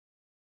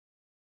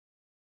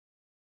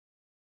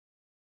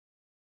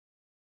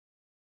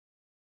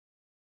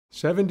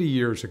70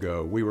 years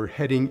ago, we were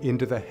heading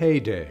into the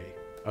heyday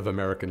of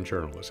American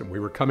journalism. We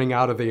were coming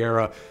out of the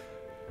era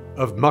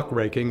of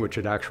muckraking, which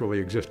had actually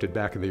existed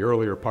back in the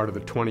earlier part of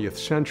the 20th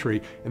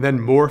century, and then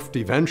morphed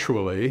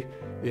eventually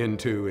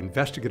into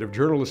investigative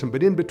journalism.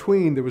 But in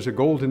between, there was a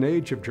golden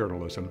age of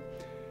journalism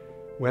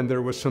when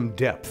there was some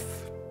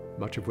depth,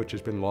 much of which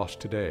has been lost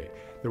today.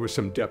 There was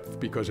some depth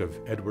because of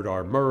Edward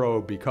R.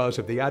 Murrow, because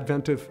of the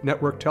advent of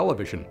network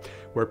television,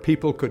 where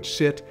people could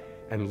sit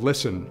and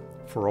listen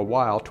for a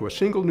while to a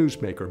single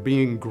newsmaker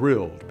being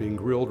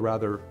grilled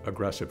rather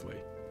aggressively.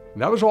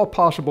 And that was all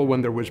possible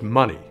when there was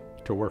money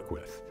to work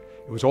with.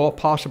 It was all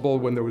possible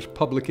when there was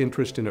public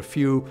interest in a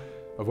few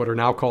of what are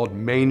now called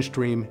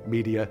mainstream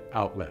media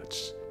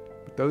outlets.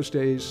 But those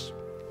days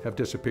have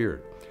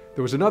disappeared.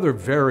 There was another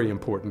very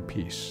important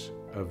piece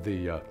of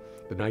the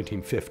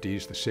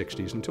 1950s, the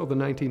 60s, until the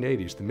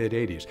 1980s, the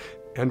mid-80s.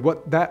 And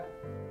what that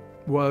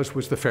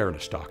was the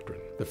Fairness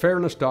Doctrine. The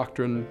Fairness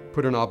Doctrine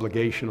put an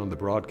obligation on the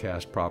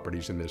broadcast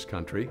properties in this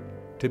country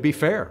to be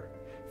fair.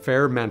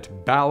 Fair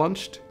meant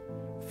balanced.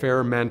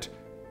 Fair meant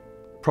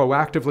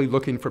proactively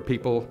looking for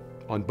people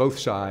on both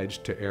sides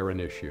to air an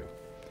issue.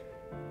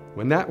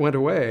 When that went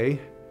away,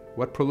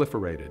 what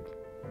proliferated?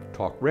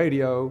 Talk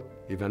radio,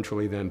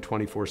 eventually then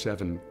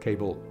 24/7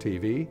 cable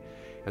TV,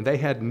 and they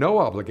had no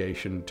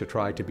obligation to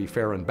try to be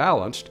fair and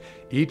balanced.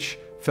 Each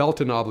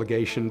felt an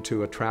obligation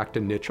to attract a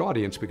niche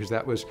audience because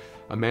that was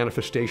a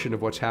manifestation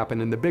of what's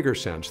happened in the bigger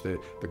sense, the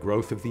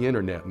growth of the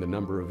internet and the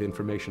number of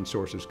information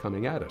sources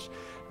coming at us.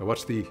 Now,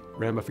 what's the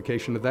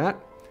ramification of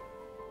that?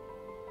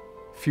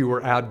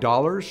 Fewer ad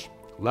dollars,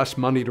 less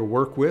money to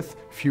work with,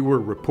 fewer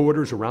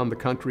reporters around the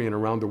country and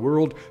around the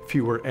world,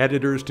 fewer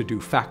editors to do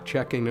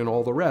fact-checking and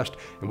all the rest.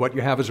 And what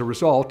you have as a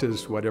result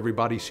is what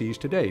everybody sees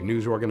today,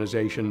 news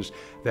organizations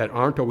that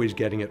aren't always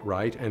getting it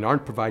right and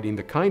aren't providing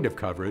the kind of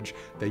coverage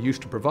they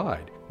used to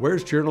provide.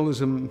 Where's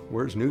journalism,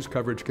 where's news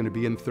coverage going to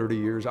be in 30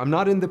 years? I'm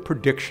not in the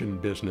prediction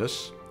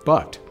business,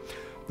 but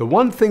the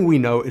one thing we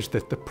know is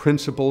that the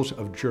principles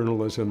of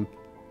journalism,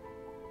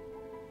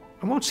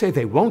 I won't say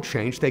they won't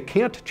change, they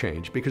can't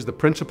change, because the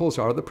principles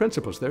are the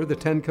principles. They're the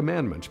 10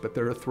 Commandments, but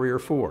there are 3 or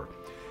 4.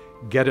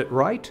 Get it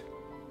right,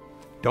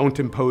 don't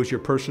impose your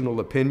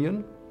personal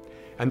opinion,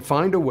 and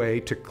find a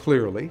way to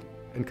clearly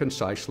and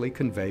concisely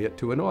convey it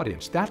to an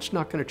audience. That's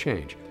not going to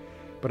change.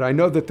 But I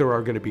know that there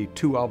are going to be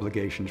 2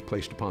 obligations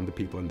placed upon the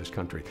people in this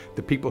country.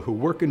 The people who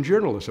work in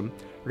journalism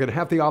are going to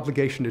have the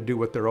obligation to do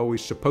what they're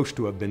always supposed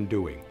to have been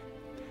doing.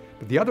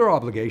 But the other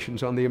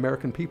obligation's on the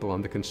American people,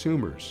 on the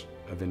consumers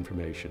of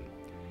information.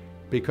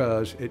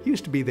 Because it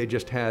used to be they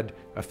just had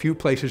a few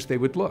places they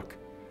would look.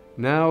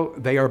 Now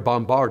they are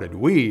bombarded.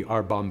 We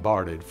are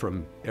bombarded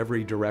from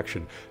every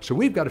direction. So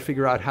we've got to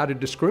figure out how to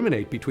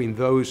discriminate between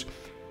those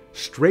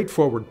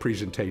straightforward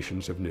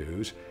presentations of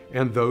news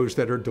and those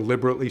that are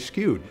deliberately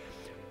skewed.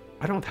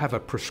 I don't have a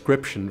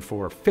prescription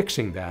for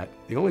fixing that.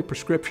 The only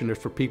prescription is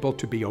for people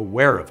to be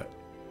aware of it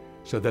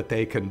so that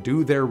they can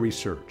do their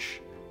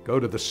research. Go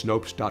to the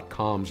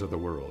Snopes.coms of the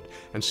world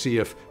and see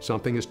if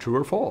something is true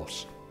or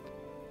false.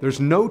 There's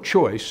no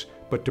choice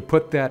but to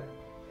put that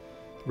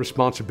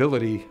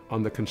responsibility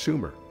on the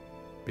consumer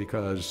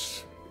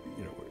because,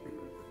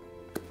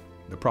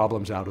 the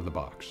problem's out of the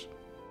box.